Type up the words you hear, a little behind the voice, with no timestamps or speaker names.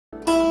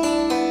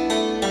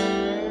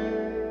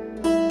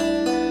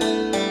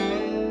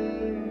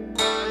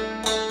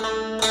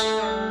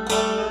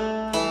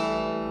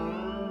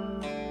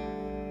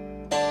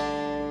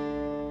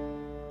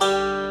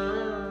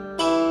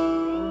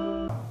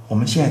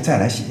现在再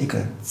来写一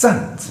个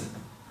赞字，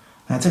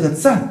那这个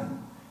赞，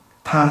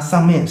它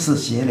上面是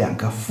写两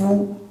个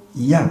夫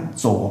一样，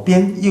左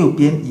边右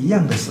边一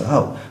样的时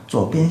候，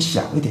左边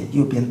小一点，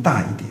右边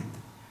大一点，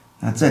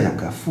那这两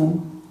个夫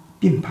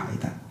并排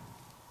的，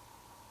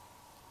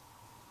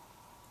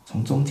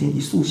从中间一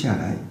竖下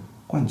来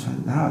贯穿，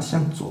然后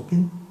向左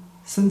边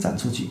伸展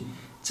出去，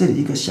这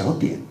里一个小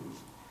点，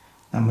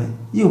那么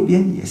右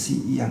边也是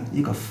一样，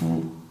一个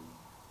夫。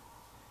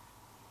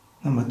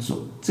那么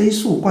这一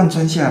束贯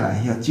穿下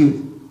来以后，就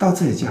到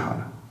这里就好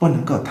了，不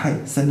能够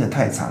伸得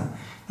太长。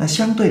那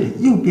相对的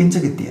右边这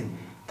个点，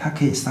它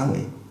可以稍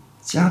微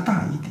加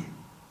大一点，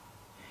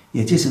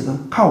也就是说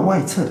靠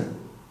外侧的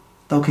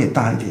都可以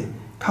大一点，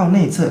靠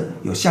内侧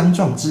有相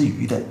撞之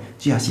余的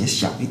就要写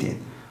小一点。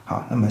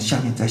好，那么下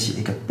面再写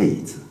一个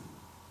贝字，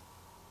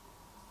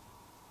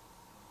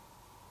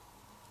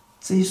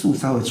这一束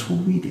稍微粗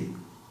一点，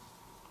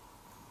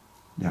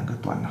两个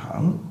短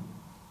横。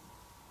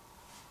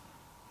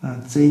那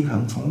这一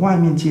横从外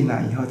面进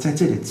来以后，在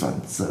这里转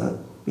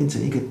折变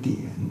成一个点，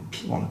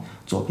往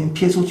左边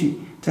撇出去，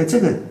在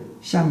这个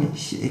下面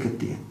写一个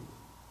点。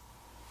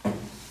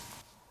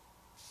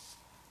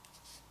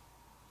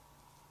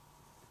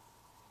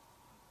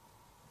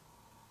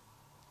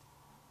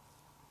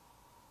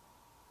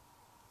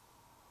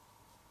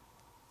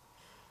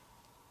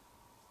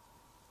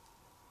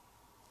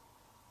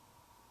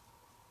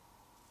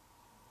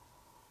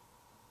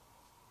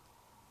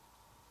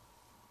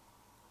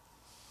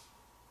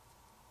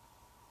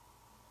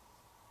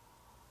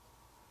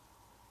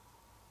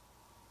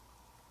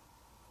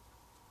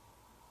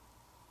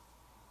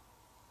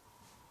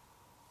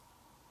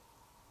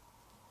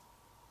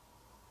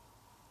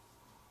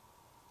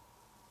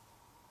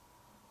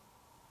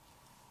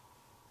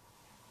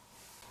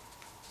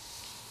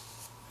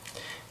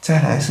再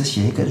来是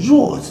写一个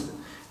若字，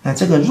那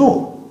这个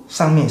若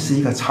上面是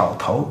一个草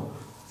头，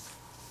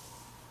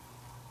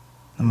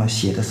那么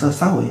写的时候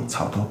稍微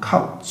草头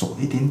靠左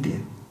一点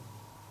点，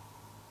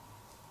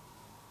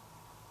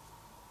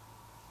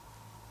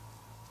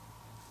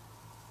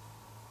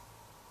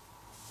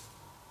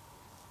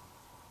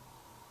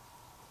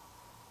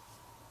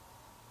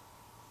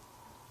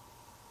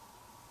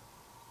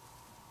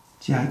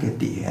加一个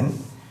点，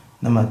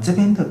那么这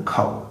边的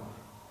口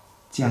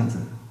这样子。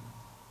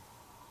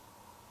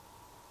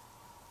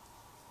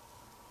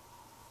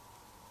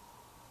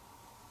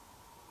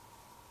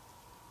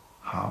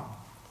好，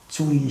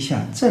注意一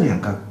下这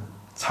两个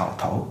草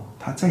头，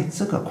它在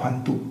这个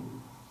宽度，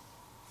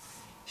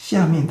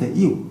下面的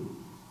右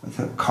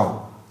这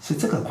口是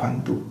这个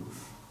宽度，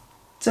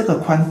这个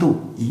宽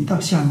度移到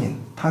下面，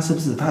它是不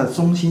是它的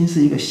中心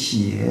是一个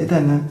斜的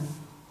呢？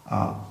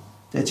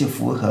这就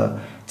符合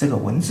这个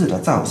文字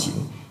的造型，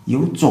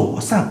由左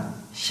上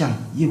向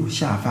右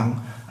下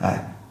方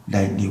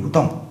来流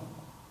动。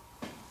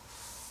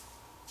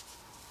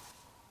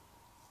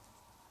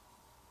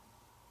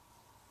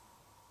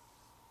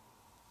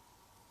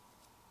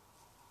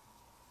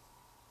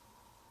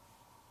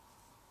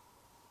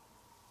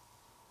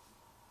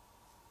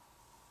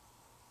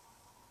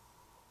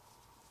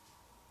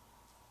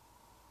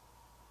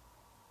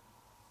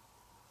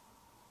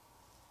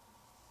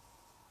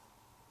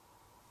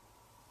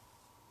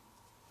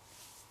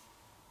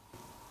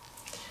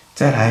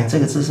再来，这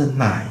个字是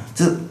乃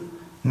字，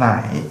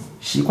乃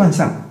习惯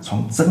上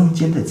从中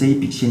间的这一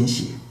笔先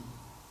写，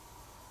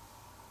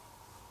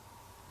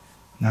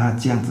然后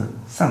这样子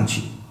上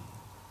去，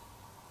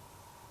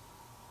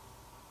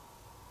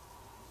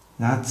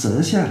然后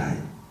折下来。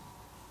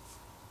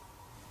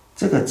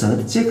这个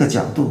折这个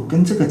角度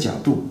跟这个角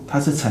度，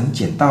它是呈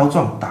剪刀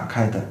状打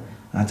开的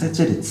在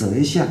这里折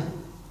一下，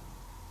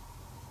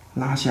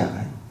拉下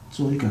来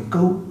做一个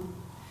勾，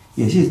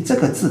也就是这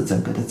个字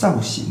整个的造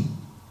型。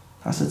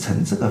它是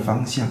呈这个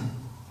方向，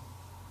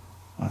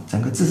整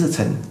个字是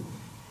呈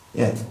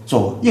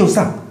左右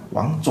上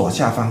往左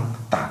下方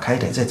打开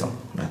的这种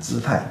姿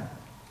态。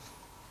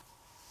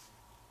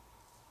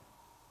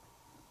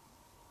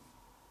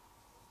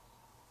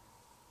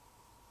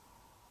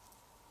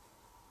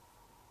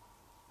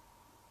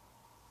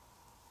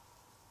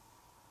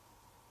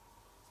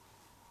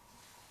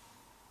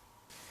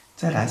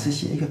再来是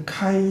写一个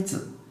开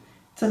字，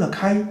这个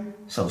开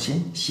首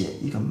先写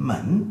一个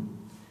门，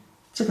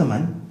这个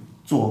门。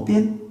左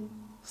边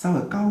稍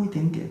微高一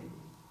点点，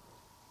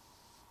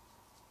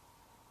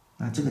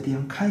那这个地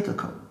方开个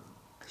口，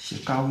写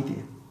高一点，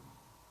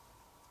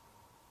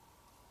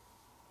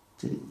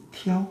这里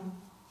挑。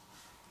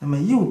那么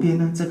右边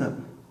呢，这个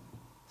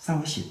稍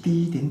微写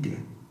低一点点，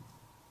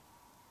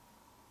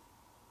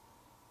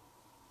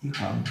一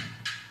横、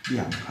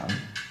两横，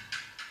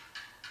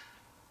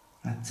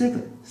这个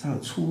稍微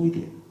粗一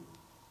点，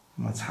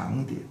那么长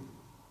一点，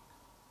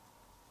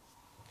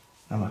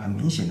那么很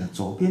明显的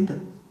左边的。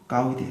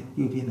高一点，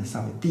右边的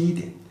稍微低一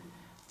点，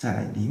再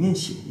来里面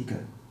写一个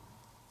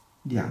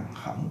两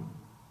横，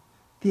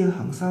第二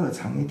横稍微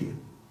长一点，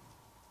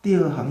第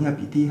二横要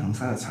比第一横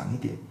稍微长一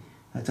点。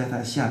那在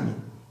它下面，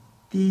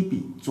第一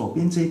笔左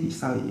边这一笔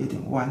稍微有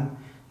点弯，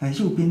那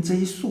右边这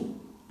一竖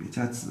比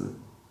较直，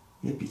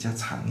也比较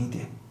长一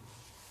点。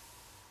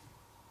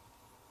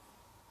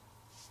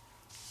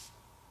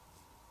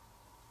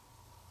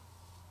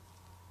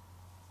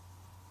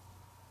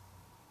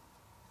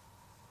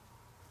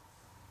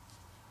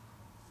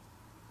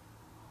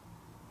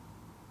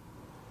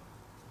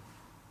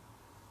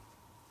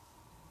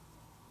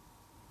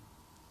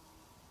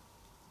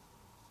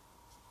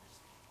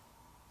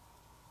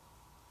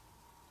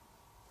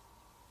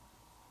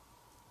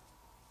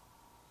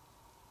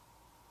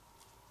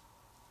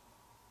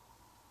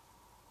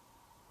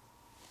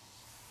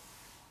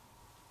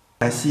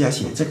还是要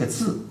写这个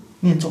字，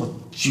念作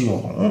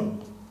迥，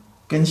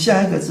跟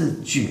下一个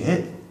字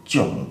绝，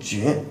迥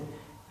绝，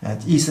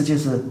意思就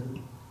是，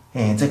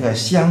这个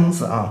箱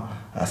子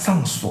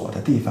上锁的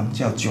地方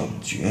叫迥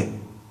绝。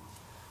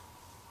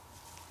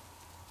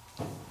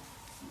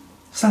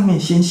上面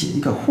先写一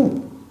个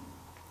户，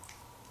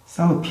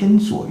稍微偏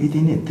左一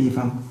点点地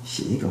方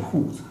写一个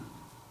户字。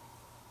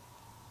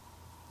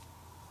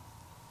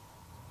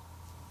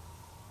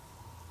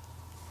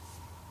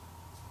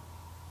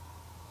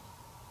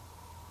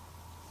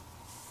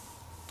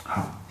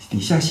好，底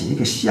下写一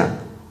个向，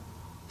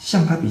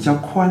向它比较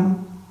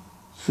宽，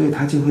所以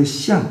它就会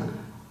向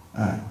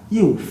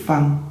右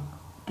方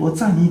多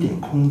占一点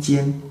空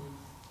间。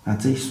那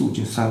这一竖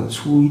就稍微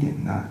粗一点，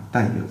那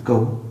带一个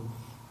勾，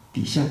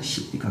底下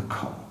写一个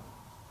口。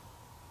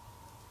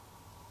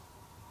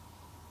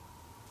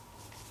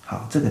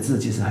好，这个字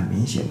就是很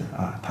明显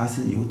的它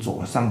是由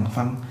左上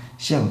方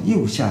向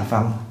右下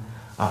方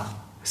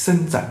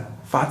伸展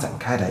发展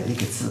开来一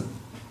个字。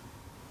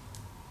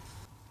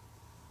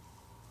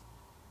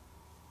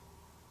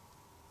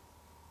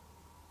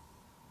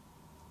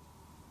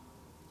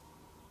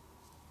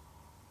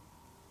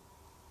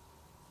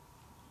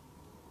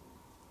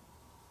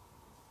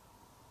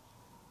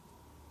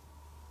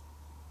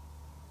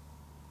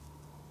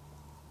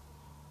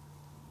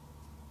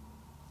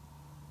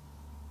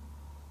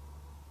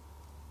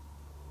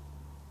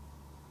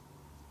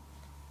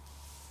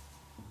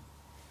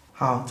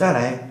好，再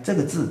来这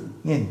个字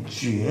念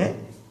绝，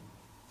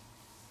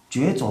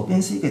绝左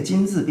边是一个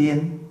金字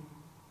边，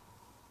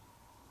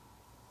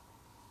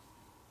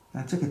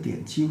那这个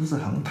点几乎是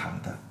横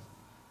躺的。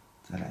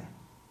再来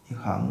一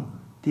横，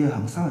第二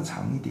横稍微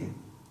长一点，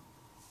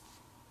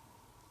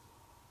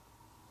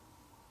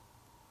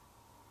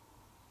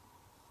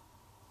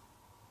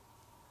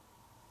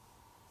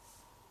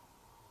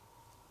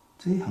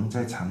这一横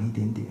再长一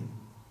点点。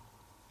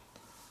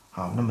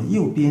好，那么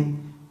右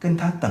边跟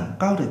它等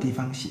高的地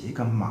方写一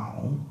个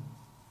卯，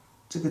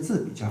这个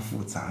字比较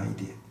复杂一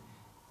点。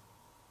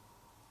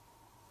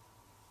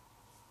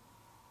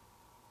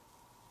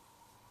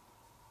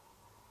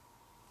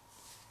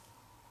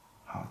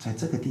好，在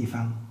这个地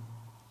方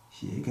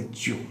写一个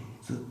迥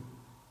字，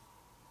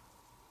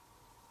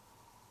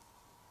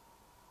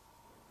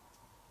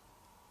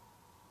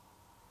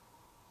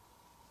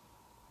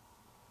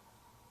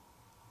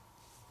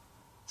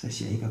再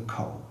写一个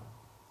口。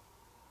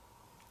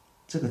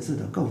这个字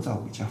的构造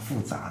比较复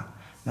杂，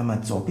那么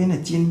左边的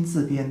金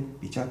字边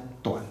比较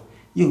短，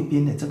右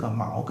边的这个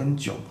卯跟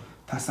迥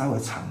它稍微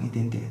长一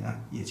点点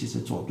也就是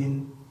左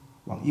边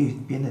往右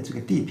边的这个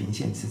地平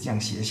线是这样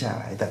斜下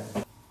来的。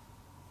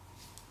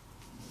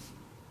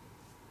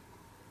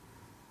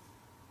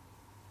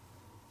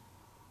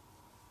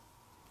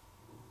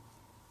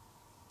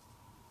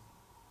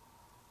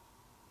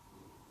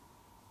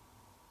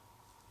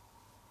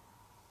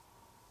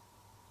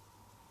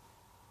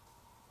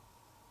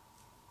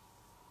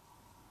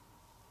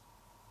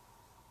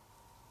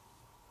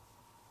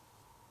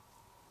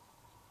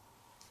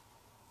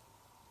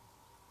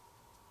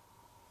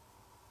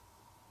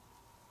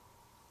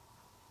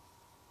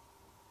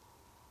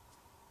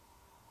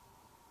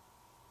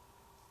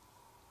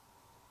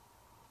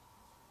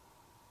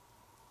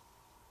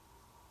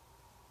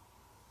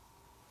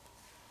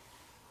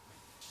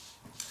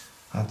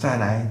再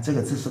来这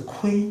个字是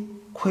规，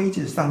规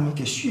就是上面一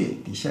个穴，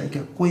底下一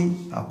个规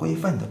规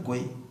范的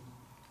规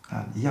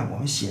一样。我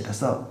们写的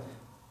时候，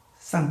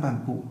上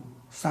半部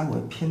稍微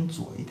偏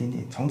左一点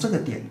点，从这个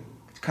点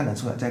看得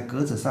出来，在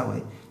格子稍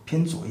微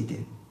偏左一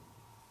点。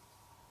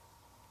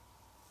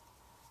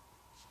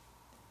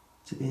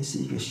这边是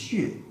一个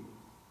穴，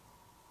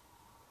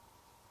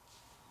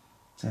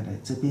再来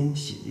这边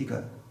写一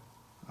个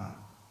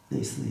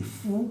类似于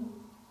夫，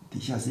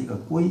底下是一个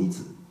规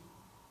字。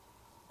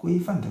规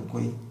范的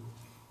规，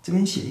这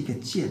边写一个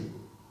剑，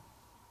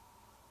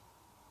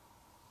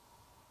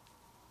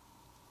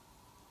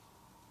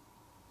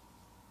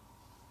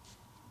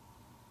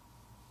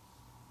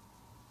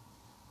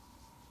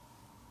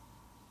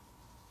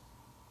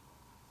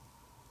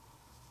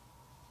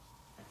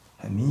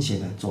很明显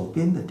的，左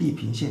边的地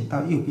平线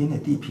到右边的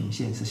地平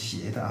线是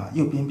斜的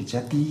右边比较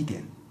低一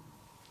点。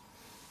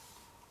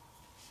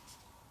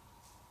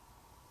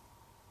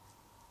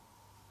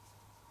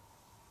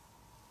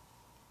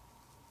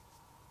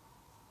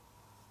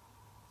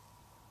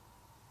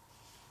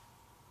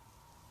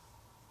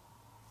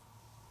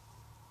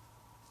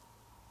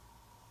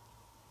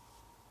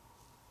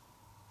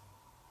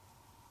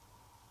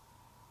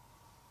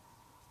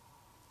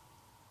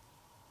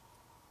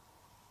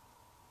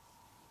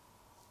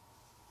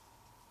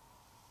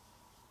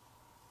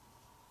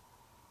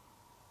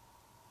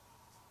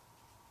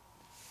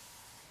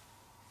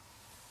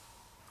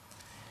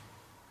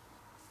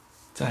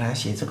再来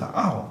写这个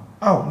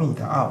奥秘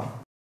的奥，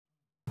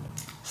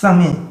上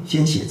面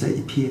先写这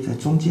一撇，在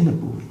中间的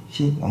部位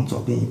先往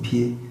左边一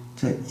撇，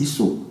在一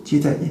竖接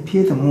在一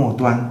撇的末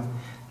端。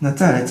那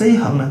再来这一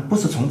横呢，不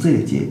是从这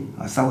里接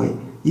啊，稍微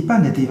一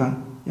半的地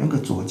方用个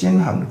左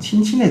肩横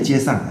轻轻的接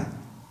上来。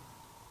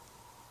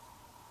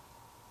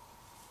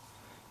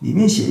里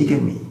面写一个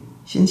米，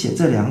先写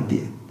这2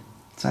点，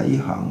再一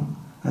横，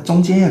那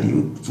中间要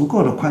留足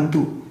够的宽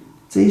度，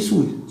这一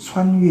竖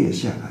穿越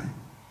下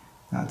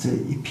来，啊，这里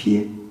一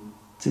撇，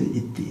这里一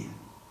点，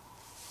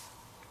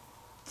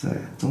在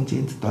中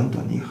间短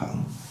短一横，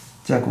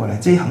再过来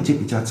这一横就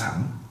比较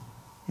长，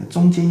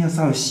中间要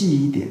稍微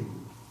细一点，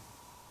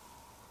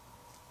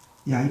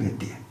压一个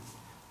点，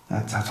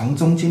啊，从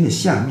中间的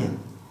下面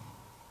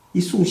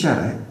一竖下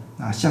来，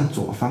啊，向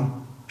左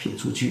方撇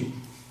出去。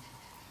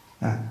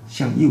啊，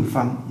向右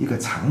方一个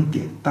长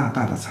点，大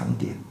大的长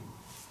点。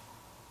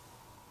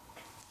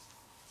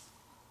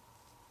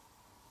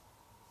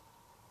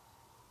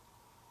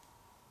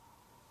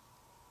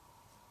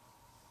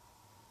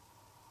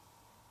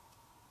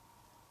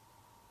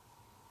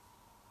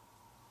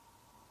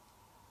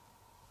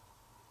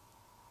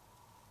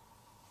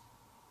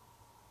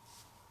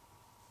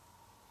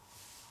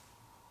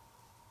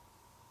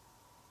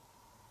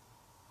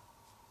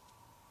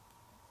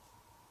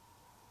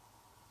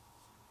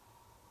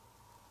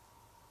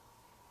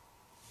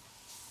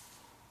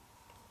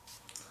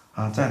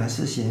啊，再来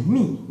是写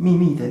秘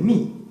密的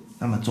秘，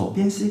那么左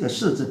边是一个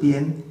士字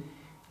边，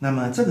那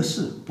么这个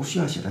士不需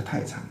要写得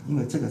太长，因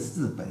为这个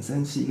字本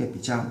身是一个比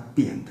较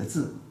扁的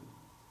字，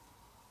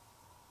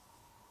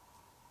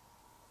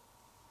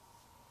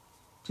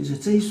就是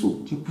这一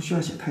竖就不需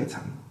要写太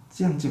长，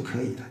这样就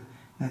可以了。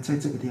那在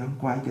这个地方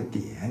挂一个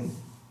点，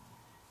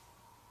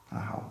啊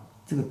好，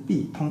这个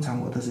笔通常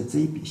我都是这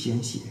一笔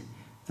先写，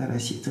再来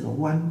写这个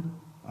弯，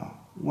啊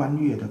弯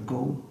月的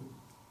钩。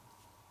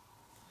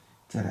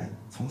再来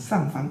从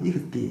上方一个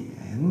点，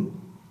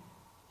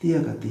第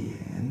2个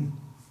点，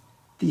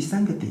第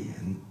3个点，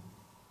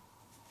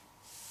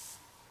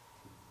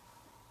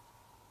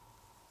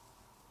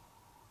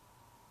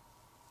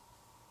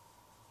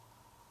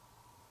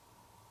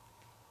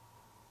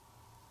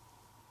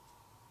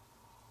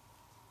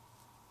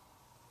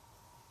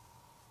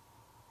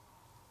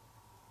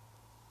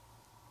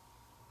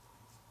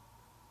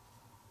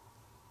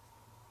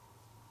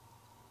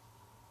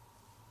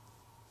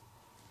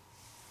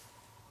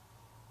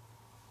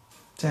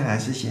再来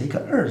是写一个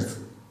2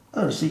字，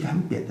二是一个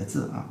很扁的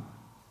字啊。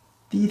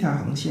第一条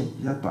横线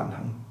比较短横，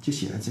就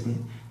写在这边，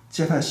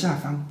在它的下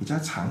方比较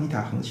长一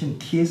条横线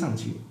贴上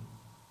去，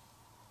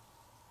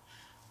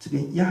这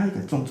边压一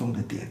个重重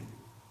的点。